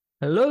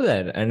Hello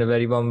there, and a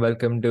very warm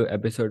welcome to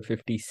episode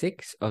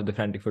 56 of the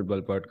Frantic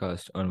Football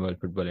Podcast on World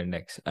Football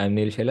Index. I'm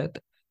Neel Shelat,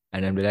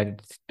 and I'm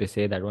delighted to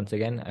say that once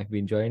again I've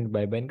been joined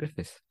by Ben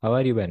Griffis. How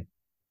are you, Ben?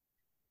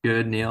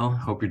 Good, Neil.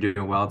 Hope you're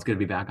doing well. It's good to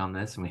be back on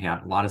this, and we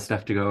have a lot of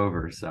stuff to go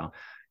over, so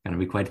going to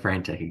be quite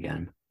frantic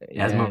again,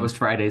 as Yeah, most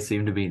Fridays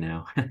seem to be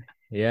now.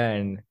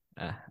 and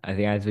I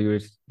think as we were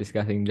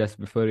discussing just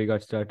before we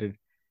got started,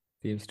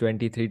 seems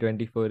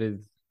 23-24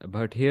 is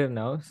about here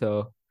now.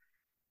 So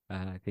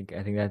I think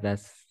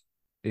that's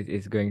it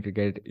is going to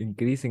get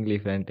increasingly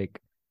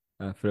frantic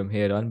from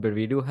here on. But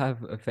we do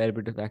have a fair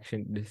bit of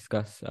action to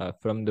discuss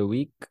from the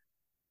week.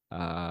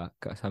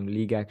 Some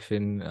league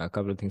action, a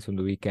couple of things from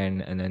the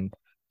weekend, and then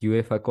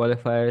UEFA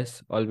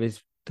qualifiers,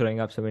 always throwing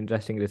up some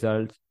interesting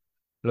results,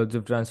 loads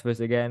of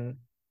transfers again,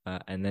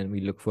 and then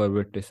we look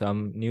forward to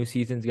some new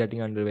seasons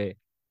getting underway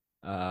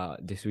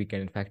this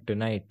weekend. In fact,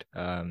 tonight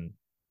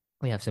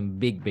we have some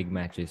big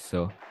matches,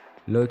 so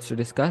loads to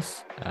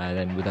discuss.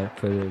 Then, without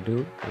further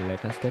ado,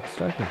 let us get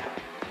started.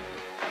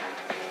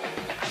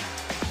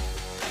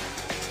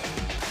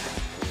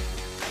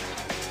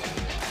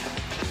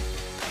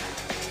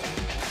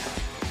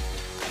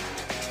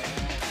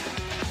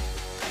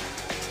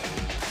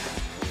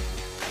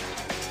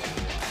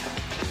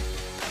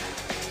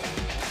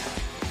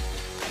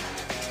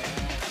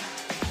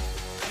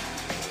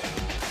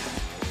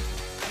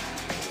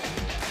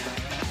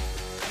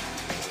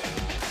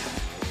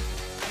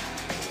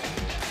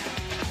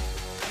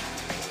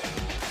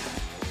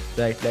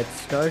 Right, let's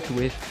start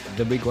with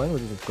the big one,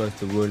 which is, of course,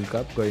 the World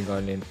Cup going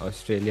on in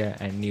Australia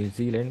and New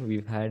Zealand.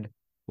 We've had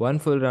one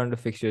full round of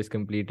fixtures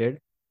completed,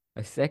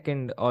 a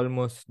second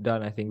almost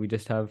done. I think we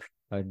just have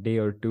a day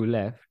or two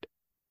left,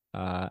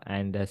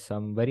 and there's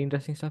some very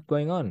interesting stuff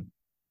going on.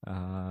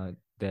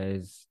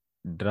 There's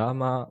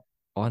drama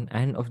on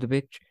and off the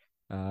pitch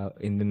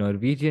in the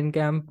Norwegian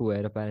camp,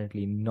 where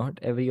apparently not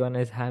everyone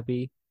is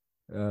happy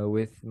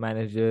with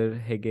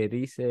manager Hege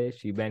Riise.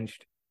 She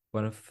benched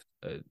one of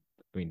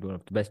one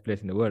of the best players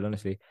in the world,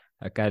 honestly,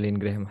 Caroline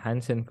Graham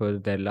Hansen for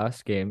their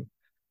last game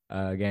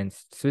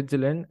against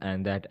Switzerland,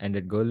 and that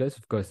ended goalless.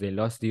 Of course, they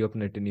lost the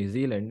opener to New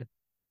Zealand.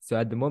 So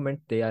at the moment,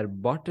 they are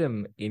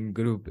bottom in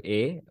Group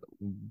A,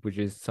 which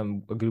is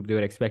a group they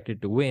were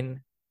expected to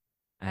win.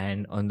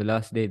 And on the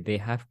last day, they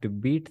have to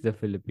beat the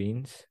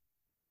Philippines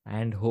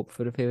and hope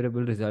for a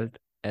favorable result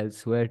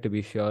elsewhere to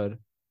be sure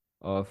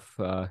of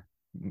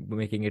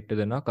making it to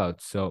the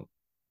knockouts. So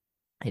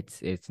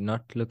it's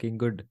not looking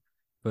good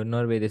for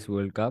Norway this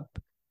World Cup,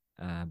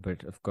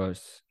 but of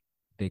course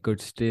they could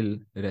still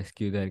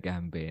rescue their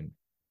campaign.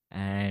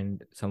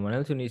 And someone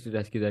else who needs to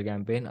rescue their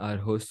campaign are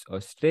hosts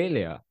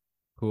Australia,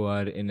 who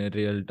are in a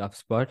real tough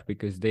spot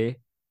because they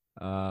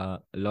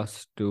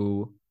lost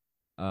to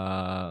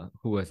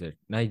who was it?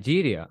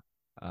 Nigeria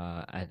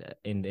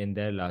in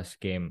their last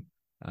game.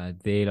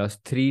 They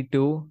lost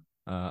 3-2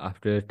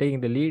 after taking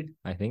the lead,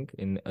 I think,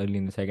 in early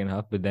in the second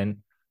half, but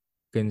then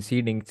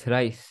conceding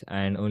thrice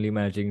and only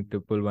managing to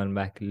pull one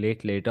back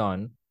late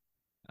on.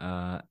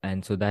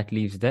 And so that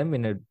leaves them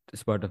in a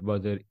spot of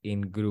bother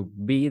in Group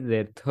B.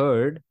 They're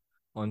third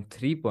on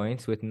 3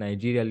 points, with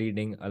Nigeria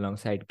leading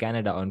alongside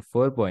Canada on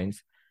 4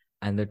 points.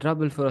 And the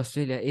trouble for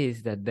Australia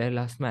is that their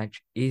last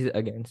match is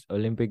against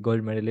Olympic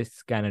gold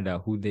medalists Canada,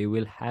 who they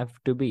will have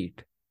to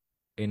beat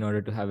in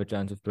order to have a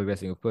chance of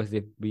progressing. Of course,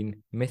 they've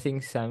been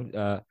missing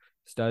star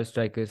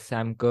striker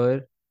Sam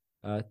Kerr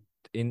uh,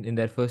 in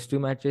their first two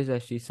matches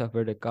as she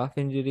suffered a calf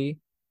injury,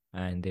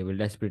 and they will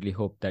desperately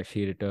hope that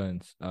she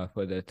returns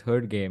for the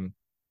third game,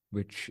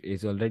 which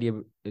is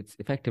it's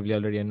effectively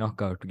already a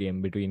knockout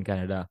game between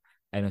Canada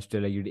and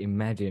Australia. You'd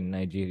imagine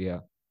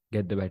Nigeria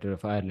get the better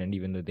of Ireland,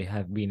 even though they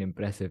have been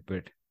impressive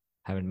but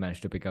haven't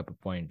managed to pick up a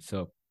point.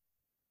 So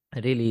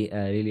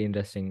really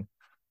interesting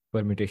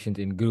permutations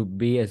in Group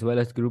B as well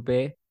as Group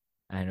A,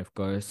 and of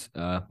course,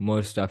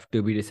 more stuff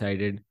to be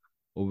decided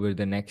over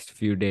the next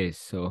few days.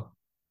 So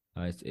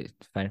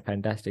it's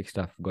fantastic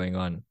stuff going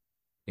on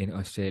in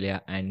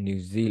Australia and New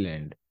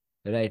Zealand.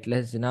 Right,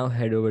 let's now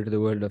head over to the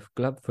world of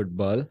club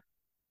football,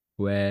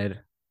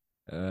 where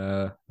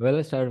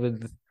let's start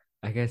with,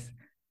 I guess,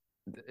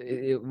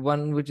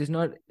 one which is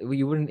not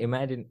you wouldn't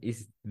imagine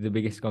is the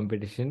biggest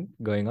competition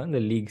going on, the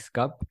Leagues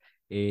Cup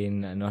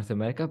in North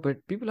America, but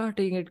people are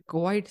taking it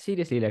quite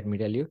seriously, let me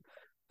tell you.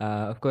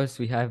 Of course,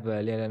 we have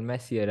Lionel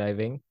Messi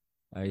arriving.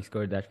 He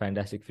scored that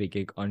fantastic free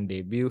kick on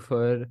debut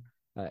for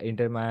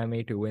Inter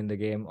Miami to win the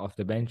game off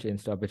the bench in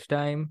stoppage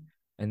time,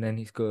 and then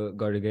he's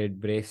got a great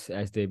brace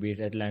as they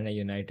beat Atlanta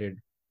United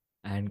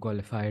and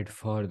qualified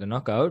for the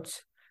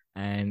knockouts.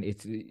 And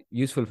it's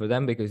useful for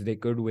them because they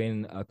could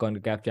win a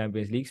CONCACAF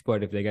Champions League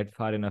spot if they get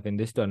far enough in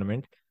this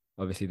tournament.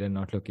 Obviously, they're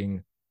not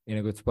looking in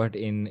a good spot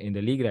in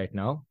the league right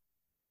now.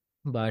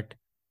 But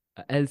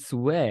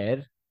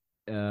elsewhere,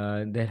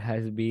 there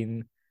has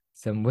been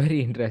some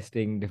very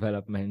interesting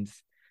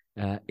developments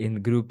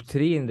in Group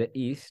 3 in the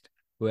East,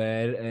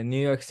 where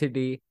New York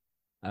City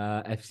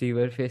FC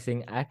were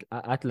facing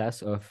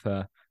Atlas of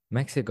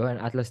Mexico,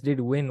 and Atlas did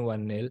win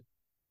 1-0,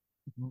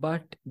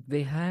 but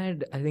they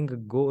had, I think, a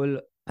goal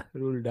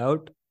ruled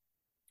out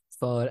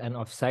for an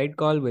offside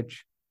call,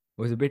 which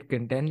was a bit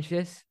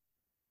contentious.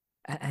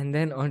 And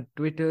then on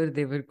Twitter,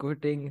 they were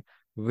quoting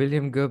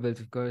William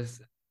Goebbels, of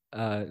course,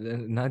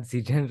 the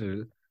Nazi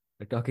general,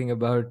 talking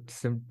about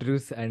some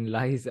truth and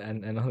lies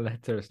and all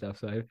that sort of stuff.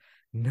 So I have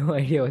no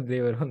idea what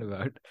they were on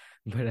about.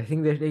 But I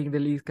think they're taking the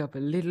League Cup a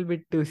little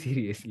bit too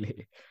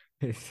seriously.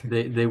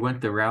 They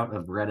went the route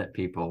of Reddit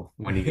people.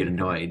 When you get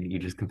annoyed, you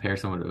just compare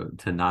someone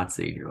to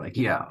Nazi. You're like,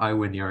 yeah, I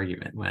win the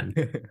argument when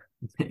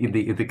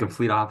the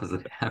complete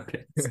opposite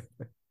happens.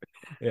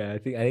 Yeah, I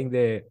think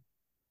they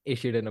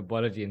issued an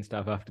apology and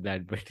stuff after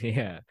that. But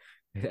yeah,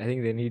 I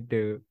think they need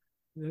to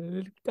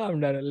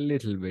calm down a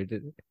little bit.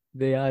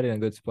 They are in a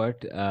good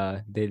spot.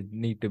 They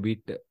need to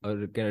beat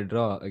or get a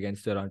draw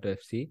against Toronto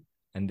FC,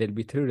 and they'll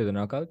be through to the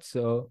knockouts.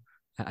 So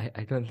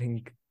I don't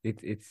think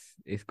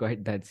it's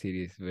quite that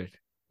serious. But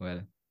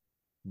well,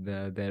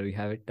 there we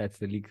have it. That's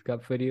the League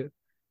Cup for you.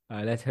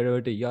 Let's head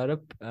over to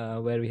Europe,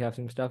 where we have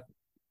some stuff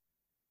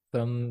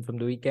from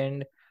the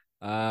weekend.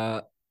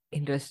 Uh,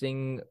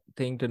 Interesting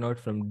thing to note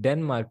from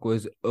Denmark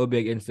was Obi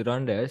against the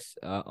Randers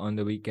on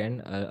the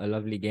weekend. A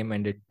lovely game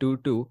ended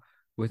 2-2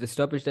 with a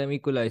stoppage time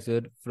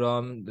equalizer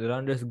from the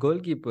Randers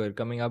goalkeeper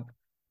coming up.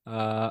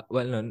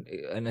 Well, no,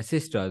 an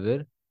assist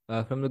rather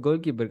from the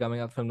goalkeeper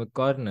coming up from the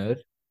corner.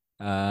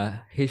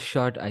 His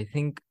shot, I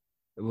think,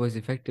 was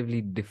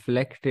effectively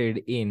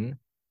deflected in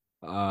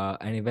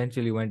and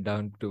eventually went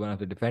down to one of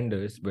the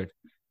defenders. But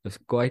there's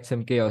quite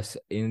some chaos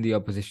in the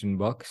opposition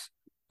box,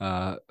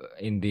 uh,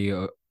 in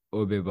the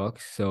Obe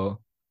box.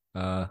 So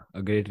a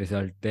great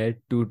result there.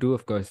 2-2,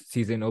 of course,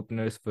 season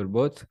openers for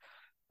both.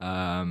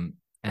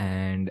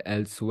 And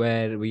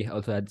elsewhere, we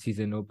also had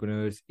season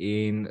openers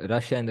in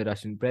Russia and the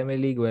Russian Premier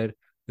League, where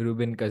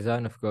Rubin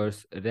Kazan, of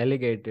course,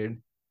 relegated,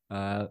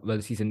 well,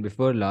 the season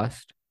before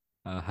last,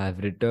 have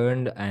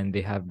returned, and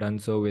they have done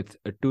so with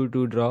a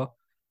 2-2 draw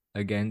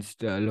against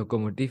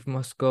Lokomotiv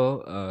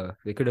Moscow.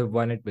 They could have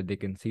won it, but they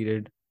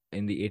conceded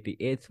in the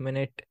 88th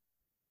minute.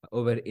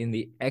 Over in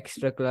the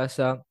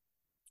Extraclasa,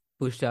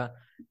 Pusha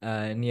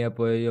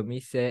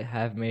Neapoyomise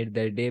have made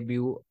their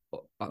debut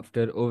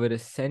after over a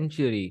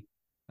century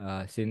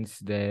since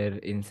their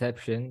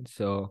inception.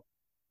 So,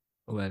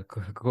 well,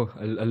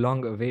 a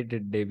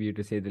long-awaited debut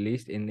to say the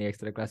least in the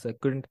Extraclasa.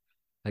 Couldn't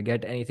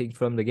get anything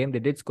from the game. They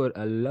did score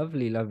a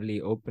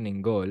lovely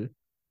opening goal,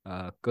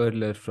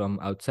 curler from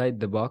outside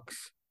the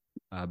box,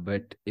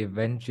 but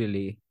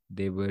eventually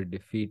they were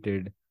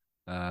defeated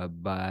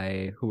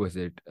by who was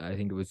it? I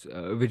think it was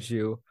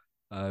Virgil.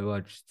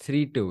 Watched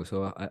 3-2.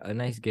 So a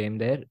nice game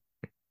there,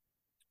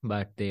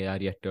 but they are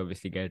yet to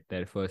obviously get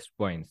their first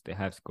points. They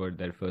have scored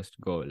their first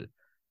goal.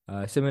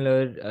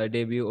 Similar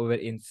debut over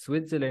in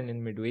Switzerland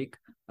in midweek.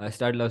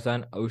 Stade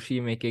Lausanne-Ouchy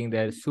making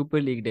their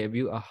Super League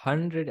debut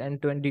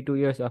 122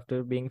 years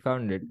after being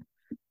founded,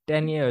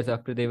 10 years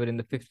after they were in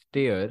the fifth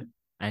tier,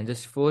 and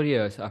just 4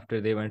 years after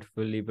they went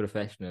fully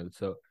professional.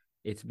 So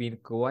it's been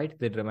quite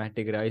the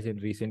dramatic rise in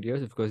recent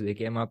years. Of course, they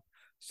came up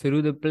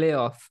through the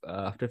playoff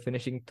after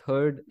finishing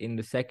third in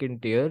the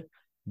second tier.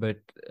 But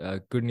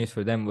good news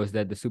for them was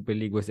that the Super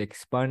League was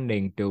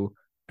expanding to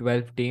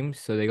 12 teams.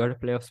 So they got a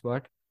playoff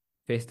spot,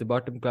 faced the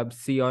bottom club,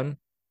 Sion,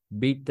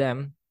 beat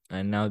them,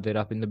 and now they're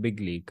up in the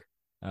big league.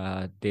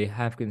 They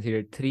have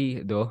conceded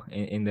three, though,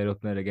 in their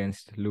opener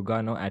against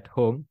Lugano at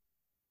home.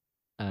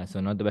 So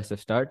not the best of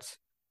starts.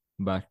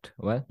 But,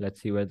 well,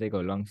 let's see where they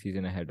go. Long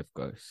season ahead, of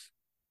course.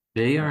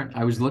 They aren't,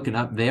 I was looking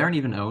up, they aren't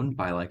even owned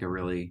by like a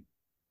really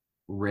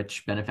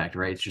rich benefactor,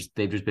 right? It's just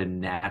they've just been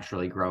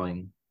naturally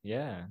growing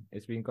Yeah,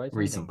 it's been quite something.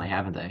 recently,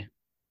 haven't they?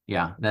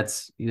 Yeah,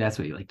 that's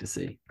what you like to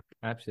see.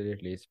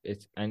 Absolutely.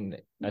 It's and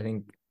I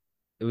think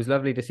it was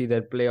lovely to see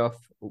their playoff.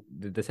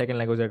 The second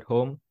leg was at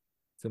home.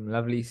 Some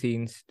lovely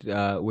scenes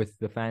with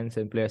the fans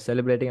and players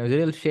celebrating. It was a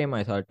real shame,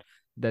 I thought,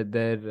 that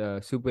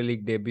their Super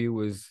League debut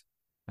was,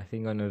 I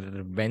think, on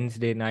a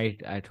Wednesday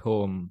night at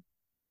home,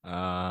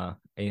 a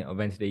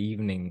Wednesday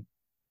evening,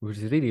 which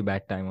is really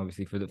bad time,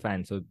 obviously, for the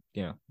fans. So,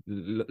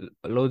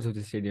 loads of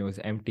the stadium was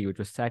empty, which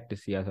was sad to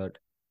see. I thought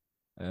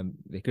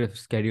they could have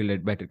scheduled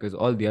it better because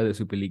all the other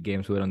Super League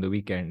games were on the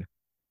weekend.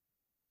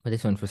 But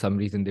this one, for some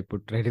reason, they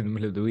put right in the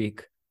middle of the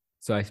week.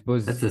 So I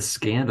suppose That's a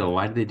scandal.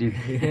 Why did they do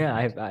that? yeah,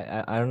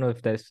 I don't know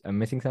if I'm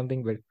missing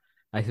something, but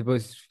I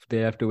suppose they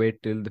have to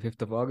wait till the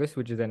 5th of August,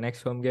 which is the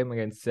next home game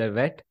against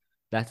Servette.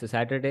 That's a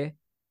Saturday.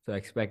 So I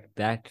expect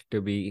that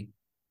to be,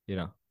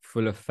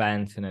 full of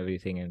fans and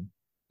everything and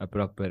a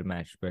proper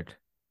match. But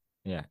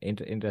yeah,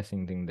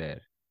 interesting thing there.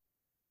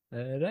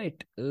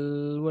 Right.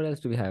 What else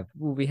do we have?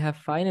 Ooh, we have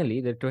finally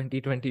the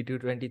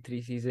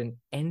 2022-23 season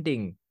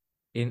ending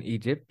in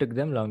Egypt. Took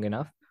them long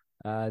enough.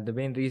 The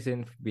main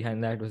reason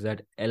behind that was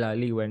that El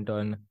Ali went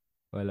on,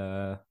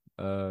 well,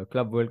 a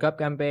Club World Cup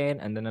campaign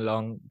and then a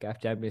long CAF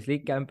Champions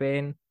League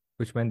campaign,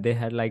 which meant they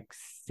had like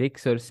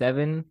 6 or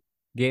 7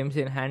 games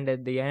in hand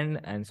at the end,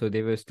 and so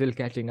they were still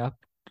catching up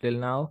till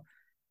now.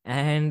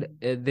 And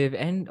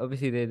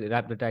obviously they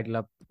wrapped the title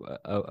up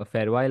a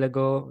fair while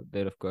ago.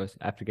 They're of course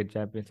African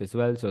champions as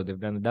well, so they've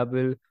done a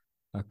double.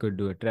 Could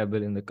do a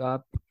treble in the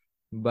cup.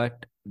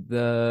 but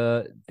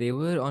they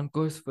were on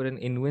course for an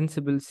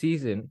invincible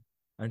season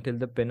until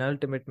the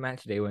penultimate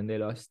match day when they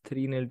lost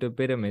 3-0 to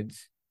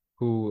Pyramids,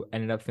 who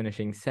ended up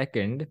finishing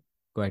second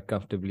quite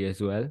comfortably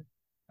as well.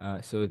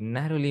 So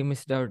narrowly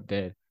missed out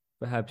there.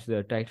 Perhaps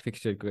the tight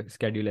fixture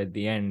schedule at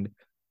the end,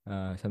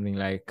 something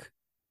like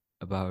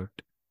about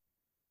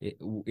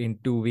in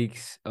 2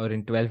 weeks or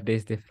in 12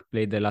 days, they've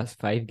played the last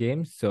 5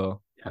 games.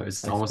 So It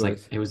was I almost like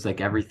suppose, it was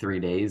like every 3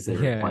 days they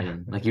were yeah,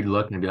 playing. Like you'd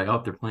look and be like,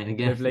 oh, they're playing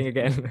they're again. playing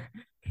again.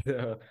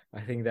 So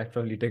I think that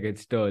probably took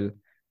its toll,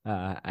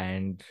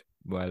 and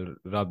well,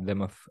 robbed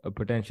them of a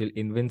potential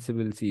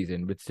invincible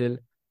season. But still,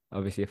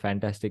 obviously, a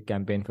fantastic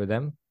campaign for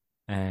them.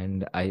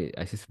 And I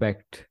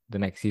suspect the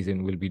next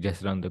season will be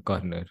just around the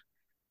corner.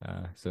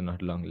 So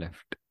not long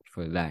left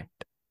for that.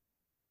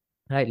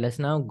 Right, let's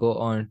now go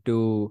on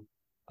to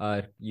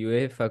our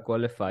UEFA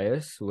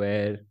qualifiers,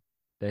 where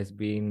there's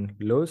been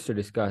loads to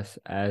discuss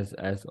as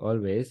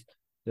always.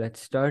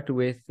 Let's start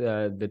with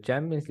the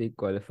Champions League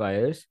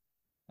qualifiers,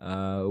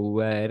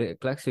 where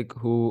Classic,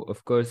 who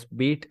of course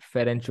beat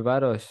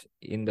Ferencvaros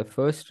in the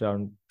first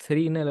round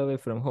 3-0 away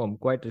from home,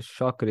 quite a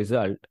shock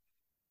result,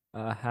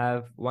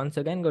 have once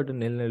again got a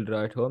 0-0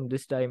 draw at home.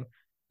 This time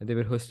they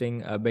were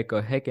hosting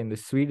Beko Häcken, the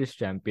Swedish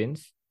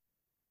champions,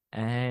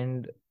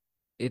 and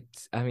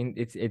it's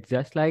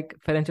just like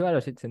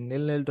Ferencvaros. It's a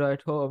 0-0 draw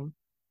at home.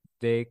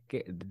 They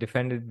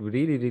defended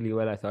really, really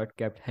well, I thought,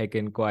 kept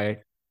Häcken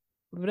quiet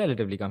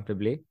relatively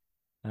comfortably.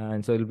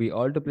 And so it'll be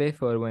all to play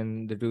for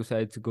when the two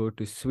sides go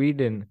to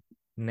Sweden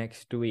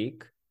next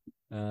week.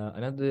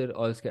 Another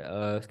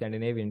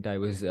Scandinavian tie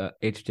was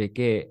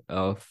HJK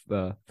of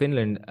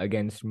Finland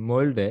against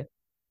Molde,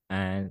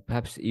 and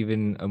perhaps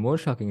even a more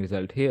shocking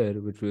result here,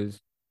 which was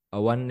a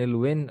 1-0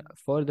 win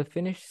for the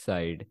Finnish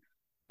side.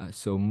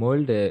 So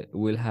Molde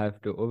will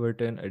have to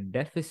overturn a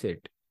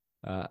deficit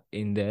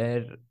in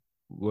their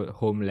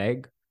home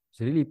leg.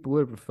 It's a really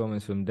poor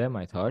performance from them,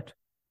 I thought.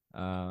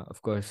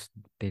 Of course,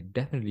 they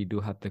definitely do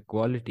have the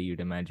quality, you'd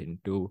imagine,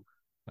 to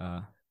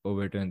uh,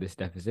 overturn this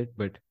deficit,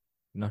 but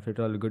not at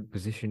all a good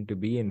position to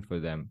be in for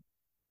them.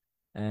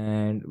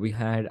 And we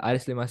had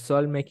Aris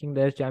Limassol making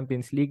their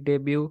Champions League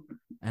debut,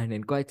 and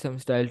in quite some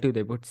style too.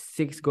 They put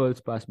 6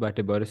 goals past Bate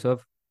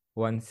Borisov,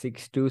 won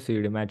 6-2. So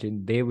you'd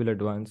imagine they will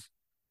advance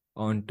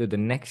on to the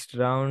next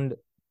round.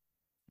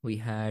 We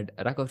had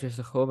Rakov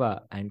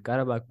Czestochowa and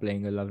Karabakh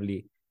playing a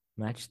lovely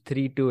match.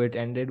 3-2 it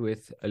ended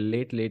with a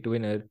late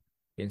winner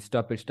in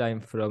stoppage time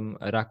from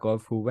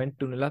Rakov, who went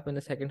 2-0 up in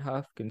the second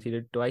half,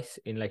 conceded twice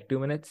in like 2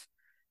 minutes,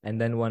 and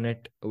then won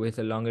it with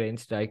a long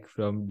range strike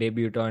from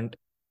debutant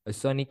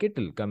Sonny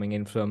Kittel coming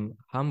in from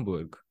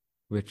Hamburg,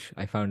 which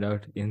I found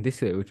out in this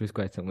way, which was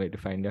quite some way to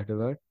find out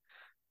about.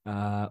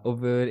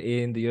 Over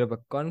in the Europa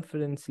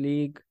Conference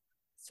League,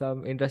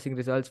 some interesting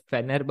results.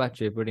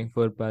 Fenerbahce putting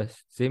 4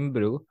 past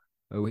Zimbru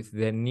with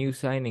their new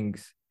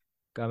signings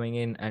coming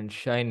in and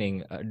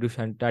shining.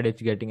 Dusan Tadic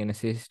getting an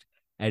assist,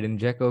 Edin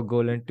Dzeko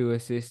goal and 2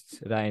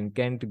 assists, Ryan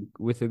Kent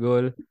with a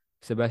goal,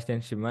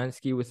 Sebastian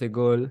Szymanski with a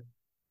goal.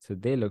 So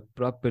they look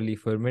properly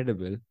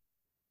formidable,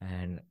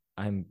 and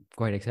I'm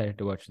quite excited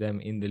to watch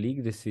them in the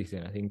league this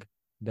season. I think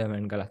them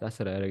and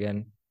Galatasaray are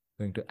again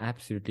going to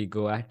absolutely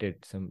go at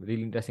it. Some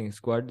really interesting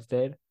squads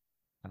there,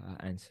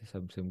 and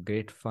some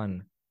great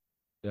fun,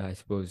 I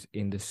suppose,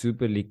 in the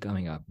Super League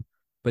coming up.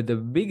 But the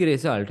big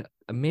result,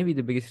 maybe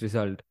the biggest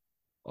result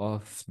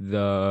of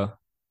the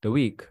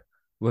week,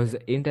 was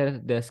Inter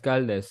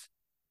Descaldes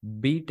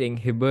beating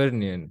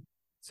Hibernian.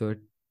 So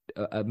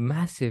a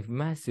massive,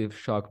 massive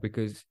shock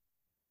because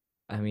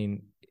I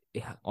mean,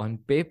 yeah, on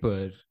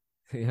paper,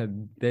 yeah,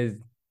 there's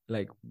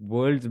like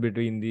worlds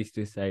between these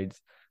two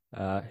sides.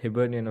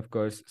 Hibernian, of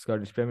course,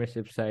 Scottish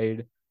Premiership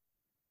side,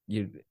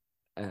 you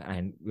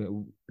and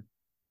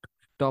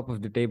top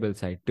of the table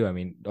side too. I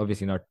mean,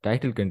 obviously not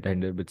title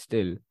contender, but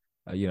still,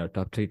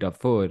 top three, top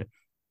four.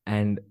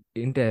 And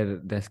Inter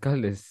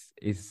Descal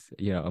is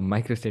a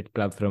microstate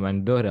club from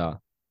Andorra,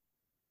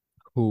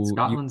 who you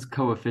Scotland's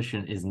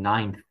coefficient is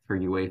ninth for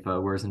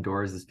UEFA, whereas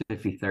Andorra's is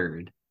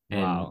 53rd.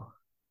 And wow,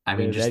 I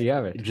mean, there just you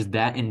have it. just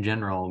that in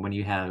general, when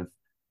you have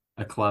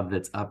a club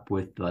that's up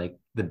with like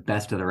the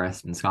best of the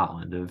rest in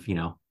Scotland, of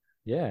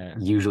Yeah,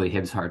 usually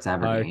Hibs, Hearts,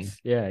 Aberdeen, Hearts,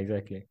 yeah,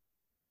 exactly.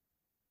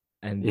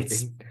 And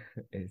it's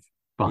it's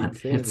fun.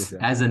 insane It's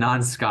result. as a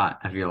non-Scot,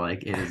 I feel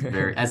like it is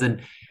very as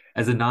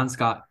a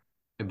non-Scot,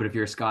 but if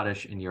you're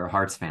Scottish and you're a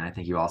Hearts fan, I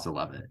think you also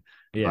love it.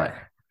 But Yeah,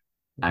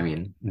 I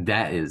mean,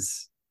 that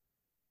is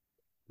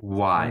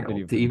wild to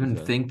unbelievable even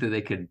result. think that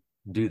they could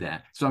do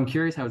that. So I'm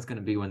curious how it's going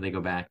to be when they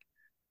go back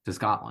to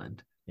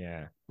Scotland,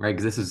 Yeah. right?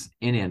 Because this is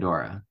in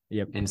Andorra.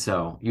 Yep. And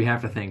so you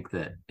have to think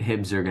that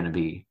Hibs are going to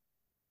be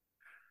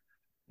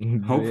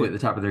hopefully at the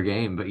top of their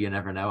game, but you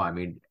never know. I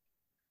mean,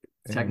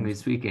 technically And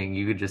speaking,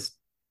 you could just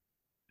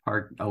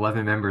park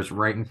 11 members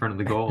right in front of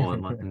the goal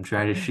and let them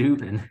try to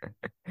shoot and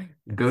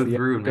go see how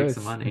through it and make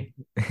some goes. money.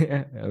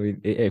 Yeah, I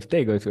mean, if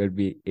they go through, it'd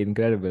be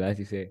incredible, as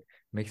you say.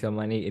 Make some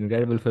money,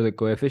 incredible for the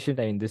coefficient.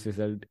 I mean, this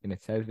result in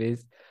itself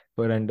is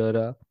for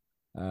Andorra.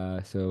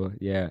 So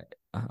yeah,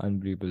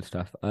 Unbelievable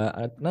stuff.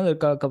 Another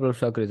couple of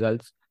shock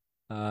results.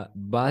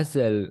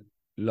 Basel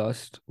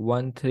lost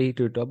 1-3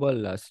 to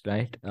Tobol last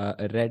night.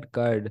 A red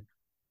card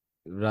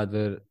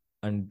rather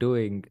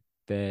undoing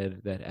their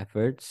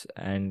efforts,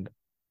 and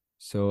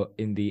so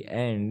in the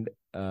end,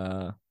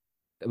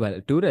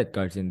 well, two red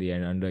cards in the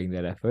end undoing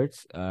their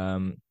efforts.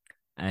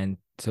 And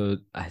so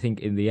I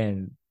think in the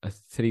end, a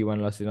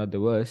 3-1 loss is not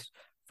the worst.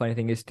 Funny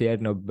thing is,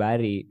 Tierno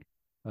Barry,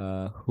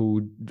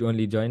 who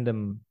only joined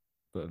them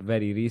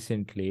very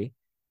recently,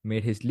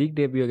 made his league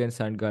debut against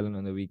St. Gallen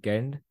on the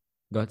weekend,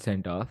 got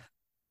sent off,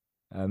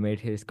 made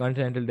his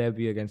continental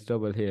debut against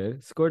Double here,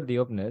 scored the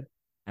opener,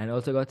 and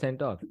also got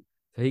sent off.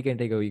 So he can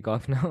take a week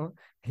off now.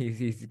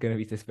 He's going to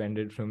be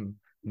suspended from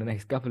the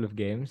next couple of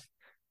games.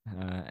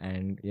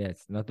 And yeah,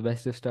 it's not the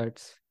best of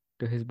starts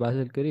to his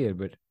Basel career,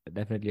 but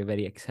definitely a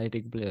very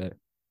exciting player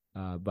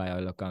by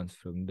all accounts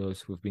from those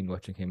who've been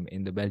watching him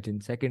in the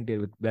Belgian second tier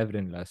with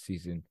Beveren last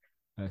season.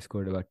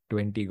 Scored about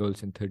 20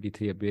 goals in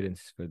 33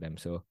 appearances for them.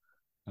 So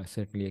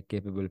certainly a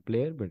capable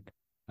player, but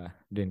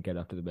didn't get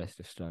off to the best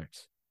of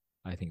starts,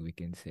 I think we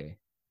can say.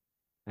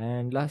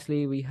 And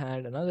lastly, we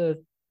had another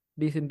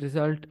decent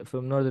result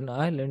from Northern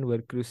Ireland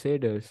where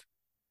Crusaders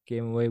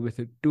came away with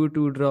a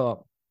 2-2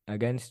 draw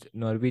against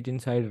Norwegian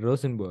side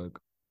Rosenborg.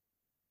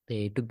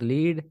 They took the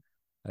lead,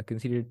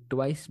 conceded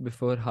twice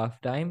before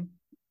halftime,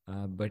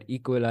 but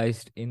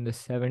equalized in the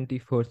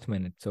 74th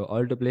minute. So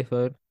all to play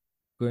for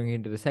going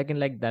into the second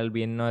leg. That'll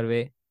be in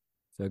Norway.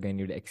 So again,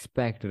 you'd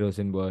expect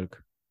Rosenborg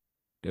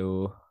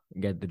to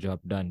get the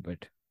job done,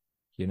 but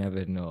you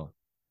never know.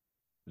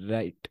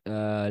 Right.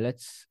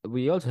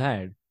 We also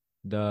had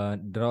the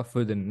draw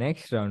for the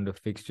next round of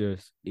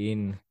fixtures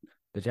in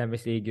the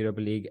Champions League, Europa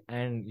League,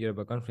 and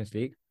Europa Conference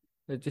League.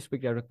 Let's just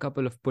pick out a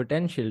couple of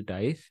potential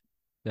ties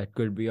that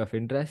could be of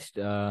interest.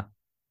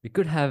 We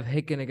could have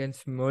Häcken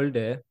against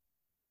Molde,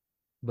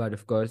 but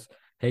of course,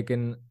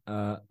 Häcken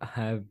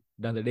have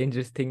done the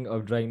dangerous thing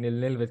of drawing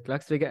 0-0 with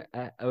Klaksvik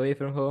away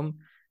from home,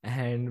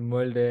 and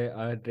Molde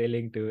are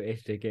trailing to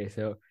HJK.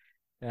 So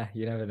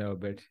you never know,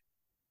 but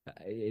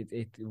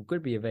it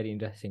could be a very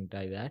interesting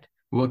tie, that.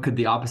 What could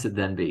the opposite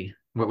then be?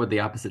 What would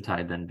the opposite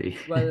tie then be?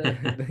 Well,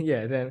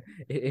 yeah, then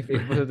if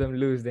both of them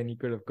lose, then you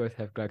could of course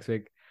have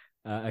Klaksvik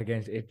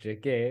against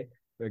HJK,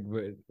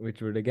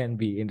 which would again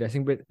be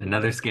interesting. But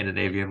Another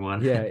Scandinavian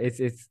one. yeah,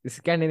 it's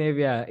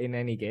Scandinavia in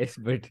any case,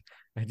 but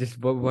just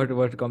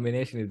what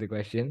combination is the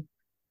question.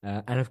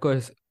 And of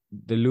course,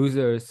 the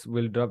losers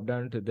will drop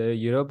down to the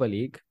Europa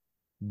League,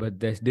 but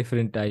there's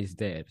different ties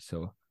there,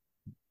 so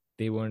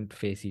they won't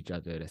face each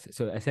other.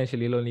 So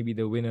essentially, it'll only be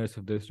the winners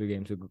of those two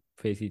games who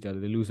face each other.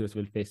 The losers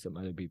will face some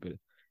other people.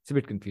 It's a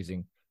bit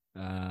confusing.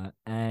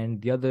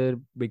 And the other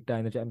big tie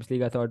in the Champions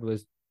League, I thought,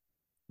 was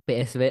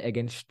PSV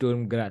against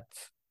Sturm Graz.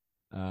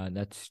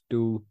 That's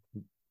two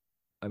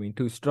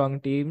strong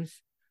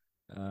teams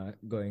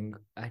going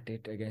at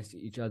it against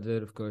each other.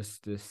 Of course,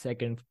 the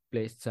second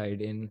placed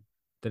side in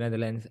the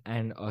Netherlands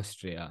and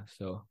Austria.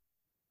 So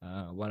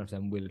one of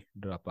them will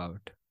drop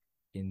out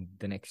in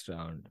the next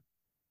round.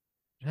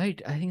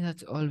 Right, I think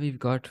that's all we've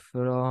got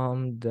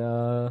from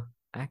the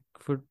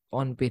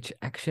on-pitch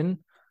action.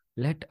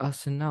 Let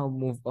us now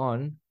move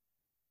on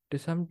to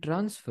some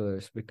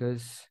transfers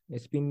because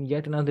it's been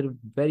yet another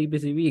very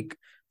busy week.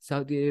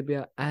 Saudi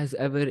Arabia, as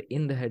ever,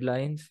 in the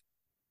headlines.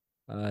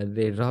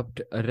 They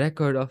dropped a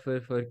record offer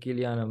for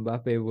Kylian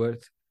Mbappe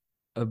worth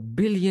 €1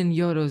 billion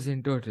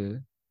in total.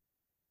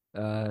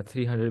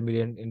 300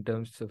 million in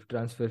terms of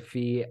transfer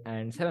fee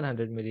and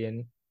 700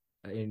 million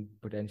in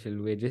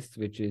potential wages,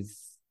 which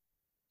is,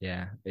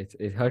 yeah, it's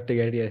hard to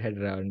get your head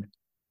around.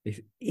 It's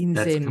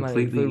insane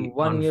money for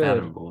 1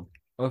 year.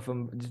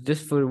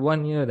 Just for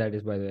 1 year, that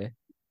is, by the way,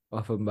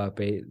 of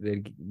Mbappe.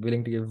 They're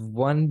willing to give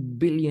 €1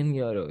 billion,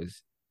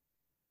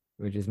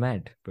 which is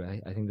mad. But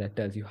I think that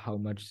tells you how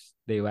much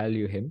they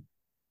value him.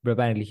 But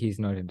apparently he's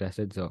not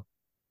interested, so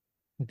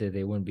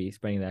they won't be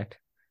spending that.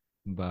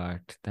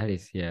 But that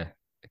is, yeah,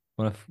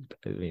 one of,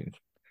 I mean,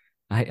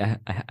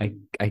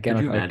 I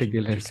cannot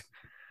articulate.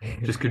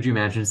 Just could you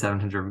imagine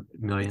 700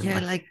 million?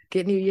 Yeah, like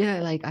can you?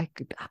 Yeah, like I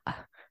could.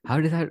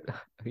 How does that?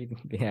 I mean,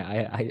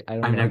 yeah, I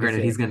don't know. Now,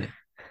 granted, he's gonna.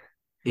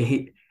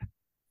 He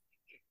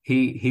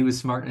was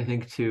smart, I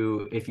think,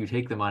 to if you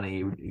take the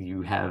money,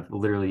 you have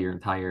literally your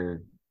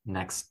entire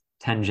next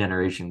 10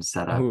 generations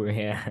set up. Oh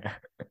yeah.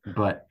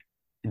 But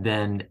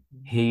then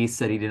he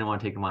said he didn't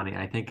want to take the money.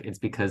 I think it's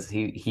because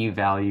he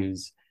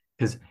values,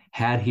 because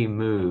had he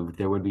moved,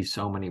 there would be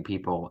so many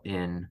people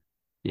in,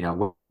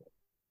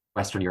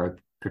 Western Europe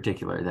in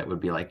particular that would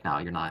be like, no,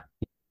 you're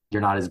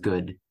not as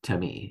good to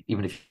me,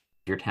 even if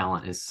your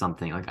talent is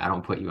something like I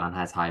don't put you on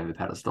as high of a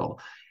pedestal.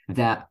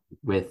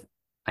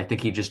 I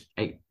think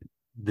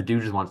the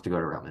dude just wants to go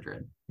to Real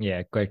Madrid.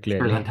 Yeah, quite clearly.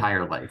 For his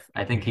entire life.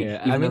 I think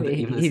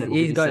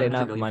he's got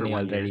enough money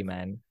already,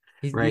 man.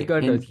 He's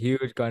got those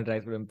huge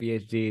contracts from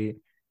PSG.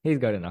 He's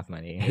got enough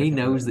money. He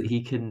knows that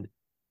he can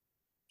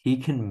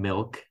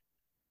milk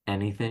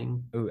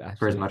anything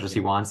for as much as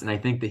he wants. And I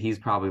think that he's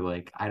probably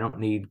like, I don't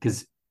need,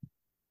 because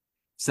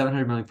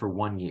 700 million for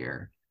 1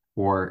 year,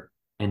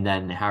 and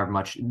then however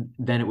much,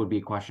 then it would be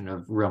a question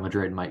of Real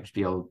Madrid might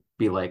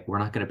be like, we're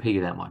not going to pay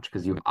you that much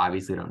because you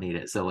obviously don't need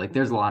it. So like,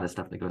 there's a lot of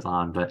stuff that goes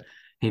on, but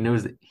he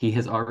knows that he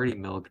has already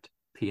milked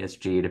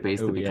PSG to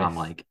basically Oh become yes.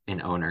 like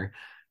an owner,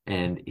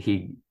 and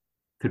he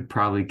could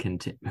probably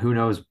continue. Who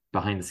knows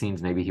behind the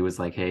scenes? Maybe he was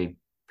like, hey,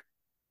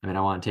 I mean,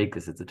 I want to take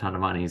this. It's a ton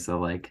of money, so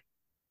like,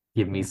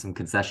 give me Yeah. some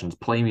concessions.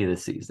 Play me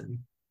this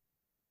season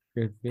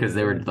Good because be,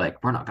 they were yeah.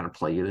 like, we're not going to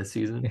play you this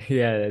season.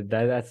 Yeah,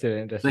 that's an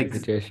interesting Like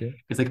situation.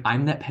 it's like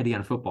I'm that petty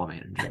on Football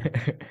Manager,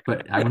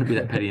 but I wouldn't be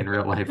that petty in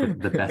real life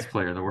with the best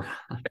player in the world.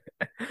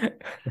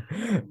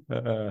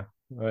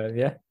 Well,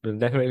 yeah, but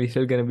definitely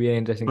still going to be an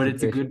interesting But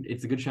situation.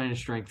 it's a good shining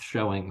strength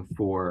showing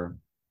for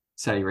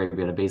Saudi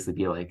Arabia to basically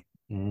be like,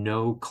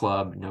 no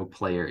club, no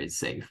player is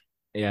safe.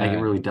 Like it Yeah,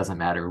 really doesn't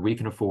matter. We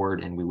can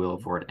afford and we will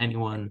afford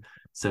anyone.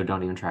 So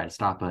don't even try to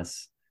stop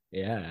us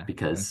yeah.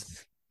 because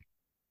That's,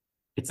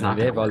 it's I mean, not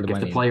they going to have all the work. If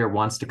the money. player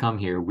wants to come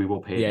here, we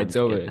will pay Yeah, them it's to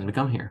get over. them to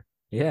come here.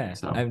 Yeah,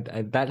 So and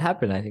that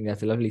happened. I think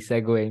that's a lovely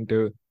segue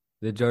into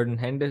the Jordan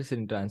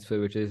Henderson transfer,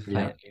 which is yeah,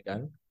 finally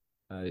done.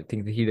 I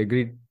think that he'd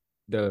agreed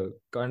the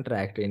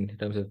contract in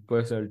terms of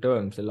personal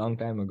terms a long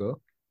time ago,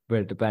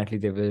 but apparently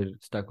they were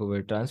stuck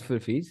over transfer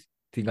fees.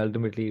 I think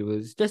ultimately it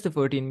was just a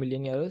 14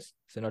 million euros,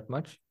 so not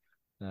much.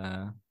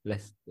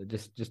 Less,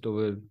 just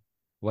over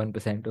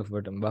 1% of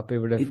what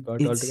Mbappe would have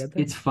got altogether.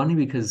 it's funny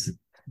because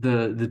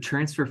the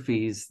transfer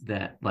fees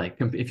that like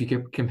if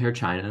you compare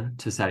China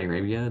to Saudi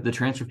Arabia, the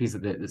transfer fees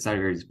that Saudi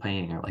Arabia is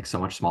paying are like so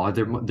much smaller.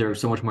 They're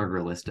so much more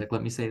realistic.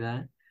 Let me say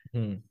that,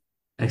 Hmm.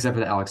 except for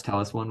the Alex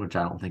Telles one, which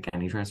I don't think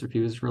any transfer fee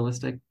was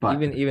realistic.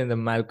 But Even the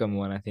Malcolm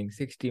one, I think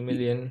 60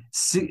 million.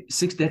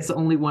 six that's the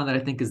only one that I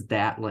think is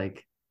that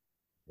like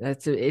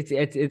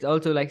It's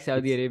also like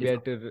Saudi it's Arabia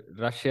to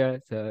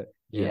Russia. So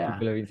yeah.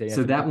 people have been saying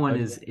So that's a that bit one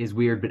dodgy. is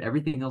weird, but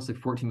everything else like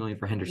 14 million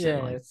for Henderson, Yeah,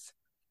 like it's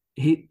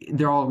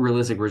they're all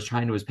realistic, whereas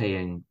China was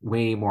paying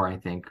way more, I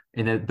think.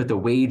 And then, but the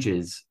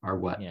wages are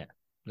what yeah,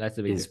 that's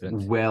a big is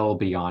difference. well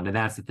beyond. And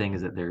that's the thing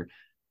is that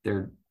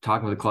they're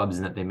talking with the clubs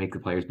and that they make the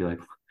players be like,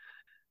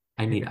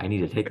 I need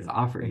to take this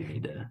offer. You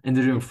need to, and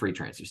they're doing free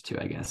transfers too,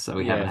 I guess. So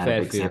we Yeah, haven't had a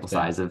fair big free of sample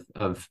them. size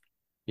of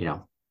you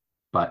know,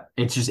 but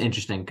it's just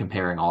interesting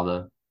comparing all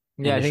the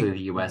Yeah, I initially think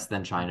the US,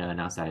 then China, and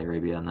now Saudi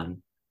Arabia, and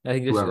then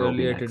just whoever will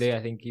be earlier today, next.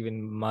 I think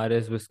even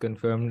Mahrez was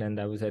confirmed, and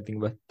that was I think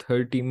about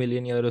 30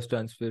 million euros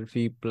transfer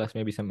fee plus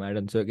maybe some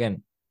add-ons. So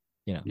again,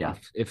 Yeah.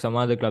 if some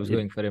other club's It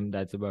going for him,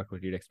 that's about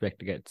what you'd expect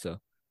to get. So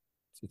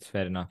it's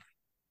fair enough.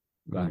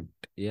 But mm.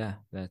 yeah,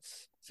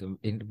 that's some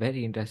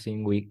very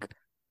interesting week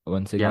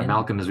once Yeah, again.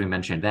 Malcolm, as we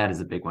mentioned, that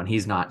is a big one.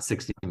 He's not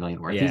 60 million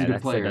worth. He's Yeah, a good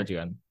that's a player. dodgy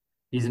one.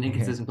 He's an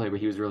inconsistent player, but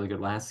he was really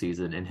good last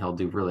season, and he'll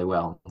do really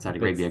well in Saudi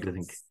But Arabia because I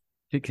think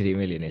 60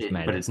 million is but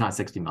mad. it's not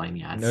 60 million.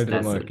 Yeah, Not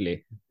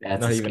remotely.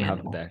 that's Not a even half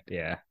of scandal. that.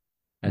 Yeah.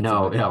 That's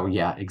No, about no,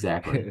 yeah,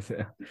 exactly.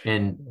 so,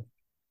 And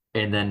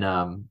then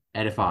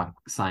Edifak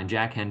signed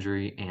Jack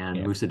Hendry and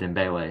yeah. Musa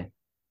Dembele,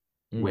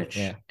 which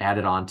Yeah.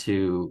 added on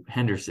to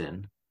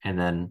Henderson. And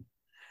then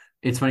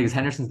it's funny because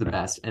Henderson's the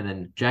best, and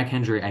then Jack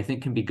Hendry I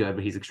think can be good,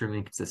 but he's extremely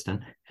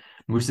inconsistent.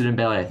 Musa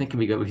Dembele I think can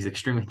be good, but he's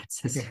extremely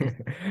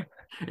inconsistent.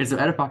 And so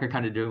Edifak are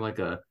kind of doing like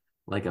a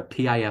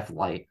PIF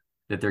light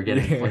that they're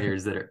getting Yeah.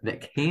 players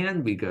that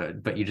can be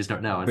good, but you just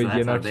don't know. And But so you're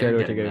that's how not they're sure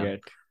what you're getting gonna them.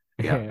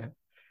 get. Yeah. Yeah.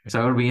 So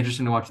it'll be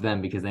interesting to watch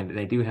them because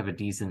they do have a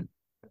decent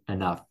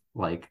enough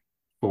like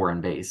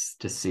foreign base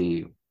to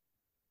see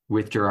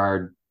with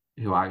Gerard,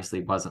 who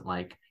obviously wasn't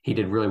like he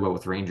did really well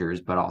with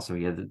Rangers, but also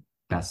he had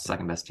the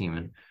second best team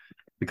in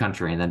the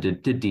country, and then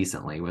did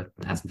decently with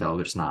Aston Villa,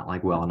 which is not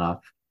like well enough.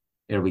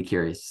 It'll be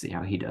curious to see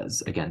how he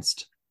does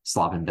against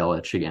Slaven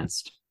Bilic,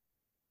 against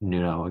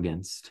Nuno,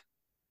 against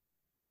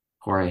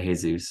Jorge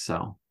Jesus.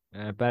 So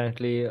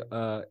Apparently,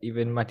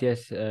 even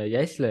Matthias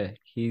Jaisle,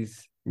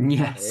 he's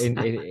yes,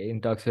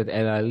 in talks with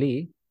El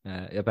Ali.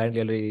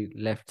 Apparently already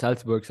left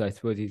Salzburg, so I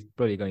suppose he's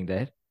probably going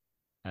there.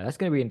 That's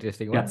gonna be an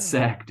interesting got one.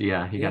 sacked.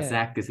 Yeah, he got Yeah.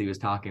 sacked because he was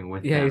talking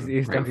with Yeah, them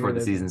he's right talking before with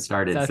the them. season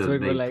started. So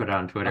Salzburg were they put it like,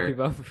 on Buffy Twitter.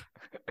 Buff.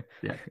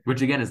 Yeah,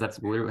 which again is that's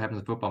literally what happens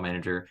with Football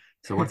Manager.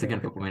 So once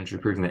again, Football Manager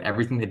proving that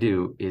everything they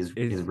do is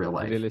Is real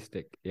life.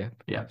 realistic.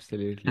 Yep, Yeah,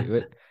 absolutely.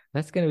 But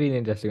that's gonna be an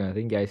interesting one. I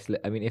think guys.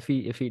 I mean, if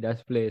he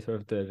does play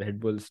sort of the Red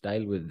Bull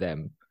style with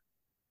them,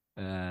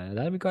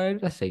 that'll be quite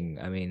interesting.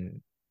 I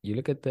mean, you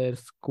look at their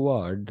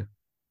squad.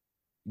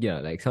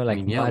 Like someone I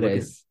like mean, yeah. Look at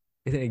Mares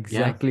isn't yeah.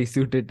 exactly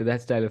suited to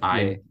that style of I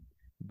play.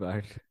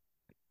 But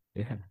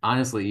yeah,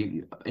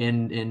 honestly,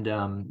 and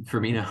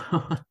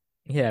Firmino.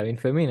 yeah. I mean,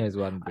 Firmino is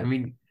one, I but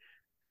mean,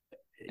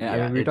 I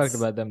yeah, mean, we talked it's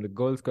about them. The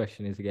goals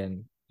question is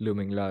again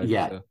looming large.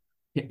 yeah. So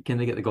Can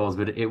they get the goals?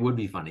 But it would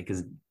be funny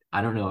because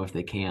I don't know if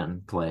they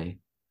can play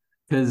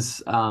because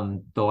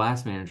the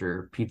last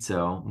manager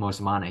Pizzo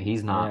Mosamane,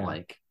 he's not yeah,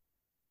 like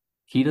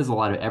he does a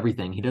lot of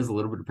everything. He does a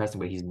little bit of pressing,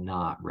 but he's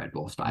not Red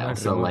Bull style. not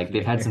So like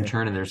they've remotely. had some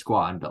churn in their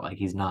squad, but like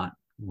he's not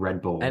Red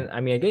And Bull I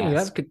mean, again,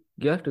 esque.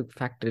 you have to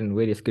factor in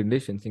various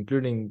conditions,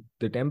 including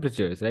the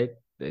temperatures, right?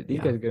 These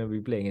Yeah. guys are going to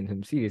be playing in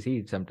some serious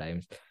heat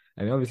sometimes.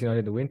 I mean, obviously not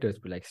in the winters,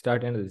 but like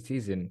start end of the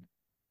season,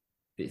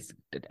 this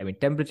I mean,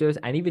 temperatures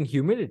and even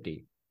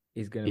humidity.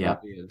 is going to be Yeah.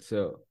 real.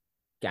 So,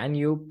 can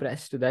you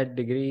press to that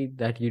degree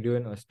that you do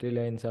in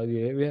Australia and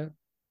Saudi Arabia?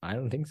 I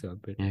don't think so,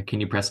 but Yeah. Can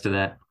you press to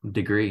that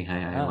degree?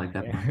 I ah, like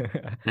that one.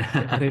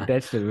 yeah.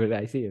 Unintentional, but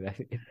I see it. I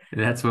see it.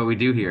 That's what we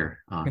do here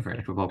on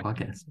Frantic Football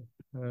Podcast.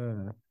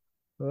 Ah.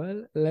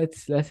 Well,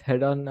 let's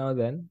head on now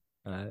then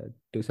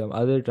to some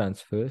other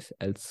transfers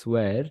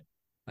elsewhere.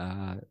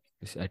 Uh,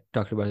 I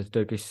talked about the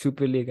Turkish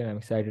Super League, and I'm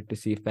excited to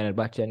see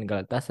Fenerbahce and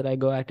Galatasaray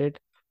go at it.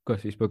 Of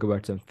course, we spoke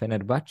about some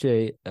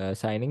Fenerbahce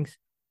signings,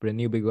 but a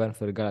new big one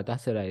for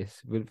Galatasaray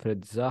is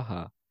Wilfred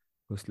Zaha,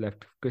 who's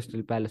left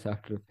Crystal Palace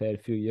after a fair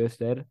few years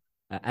there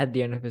at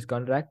the end of his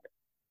contract,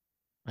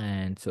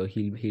 and so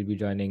he'll be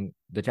joining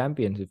the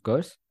champions, of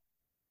course,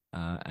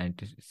 and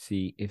to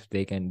see if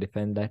they can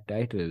defend that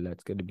title.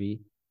 That's going to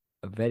be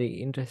a very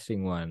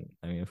interesting one.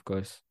 I mean, of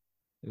course,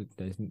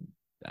 there's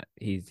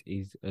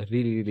he's a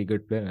really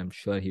good player. I'm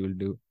sure he will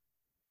do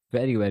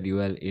very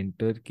well in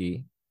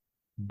Turkey,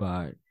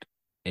 but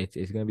it's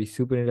going to be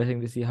super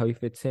interesting to see how he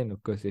fits in.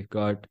 Of course, they've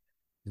got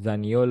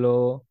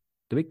Zaniolo.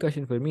 The big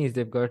question for me is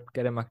they've got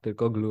Kerem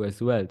Aktürkoğlu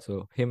as well.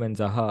 So him and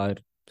Zaha are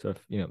sort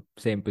of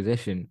same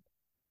position.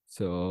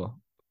 So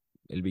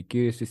it'll be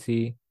curious to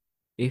see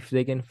if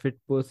they can fit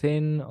both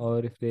in or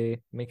if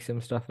they make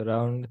some stuff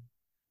around.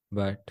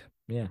 But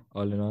yeah,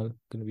 all in all,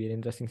 going to be an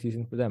interesting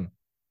season for them.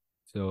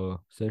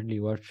 So certainly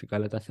watch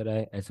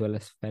Galatasaray as well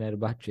as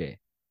Fenerbahce.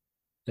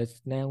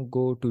 Let's now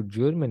go to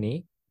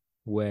Germany,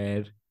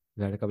 where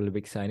we had a couple of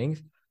big signings.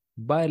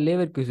 Bayer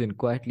Leverkusen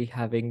quietly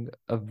having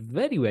a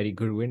very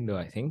good window,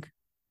 I think.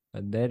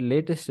 Their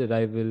latest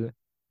arrival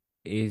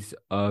is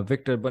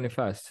Victor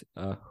Boniface,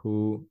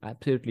 who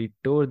absolutely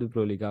tore the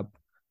Pro League up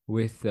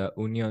with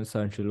Union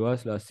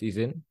Saint-Gilloise last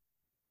season.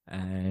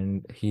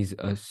 And he's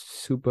a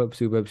superb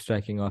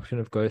striking option.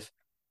 Of course,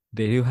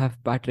 they do have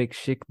Patrick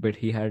Schick, but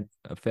he had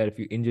a fair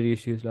few injury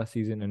issues last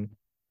season and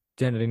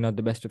generally not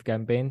the best of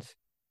campaigns.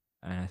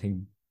 And I think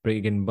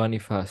bringing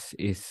Boniface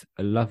is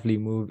a lovely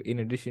move. In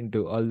addition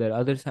to all their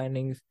other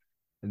signings,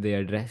 they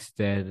addressed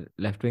their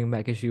left wing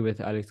back issue with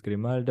Alex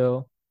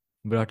Grimaldo,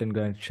 brought in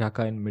Grant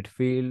Xhaka in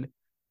midfield,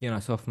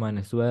 Hoffman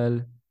as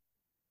well.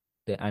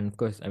 And of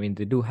course, I mean,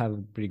 they do have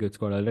a pretty good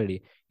squad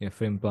already.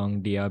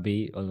 Frimpong,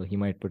 Diaby, although he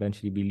might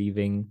potentially be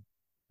leaving,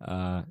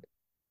 uh,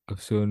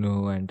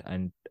 Osunu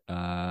and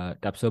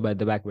Tapsoba at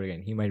the back, but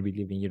again, he might be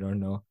leaving. You don't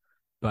know,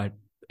 but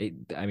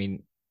I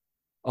mean,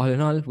 all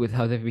in all, with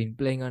how they've been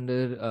playing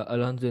under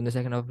Alonso in the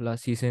second half of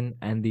last season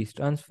and these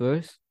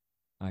transfers,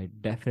 I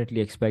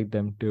definitely expect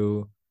them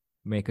to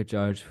make a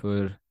charge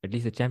for at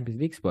least the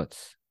Champions League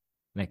spots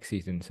next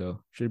season.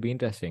 So should be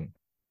interesting.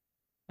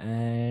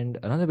 And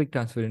another big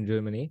transfer in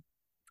Germany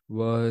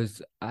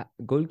was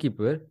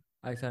goalkeeper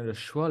Alexander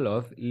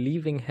Schwolow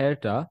leaving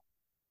Hertha,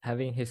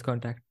 having his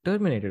contract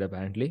terminated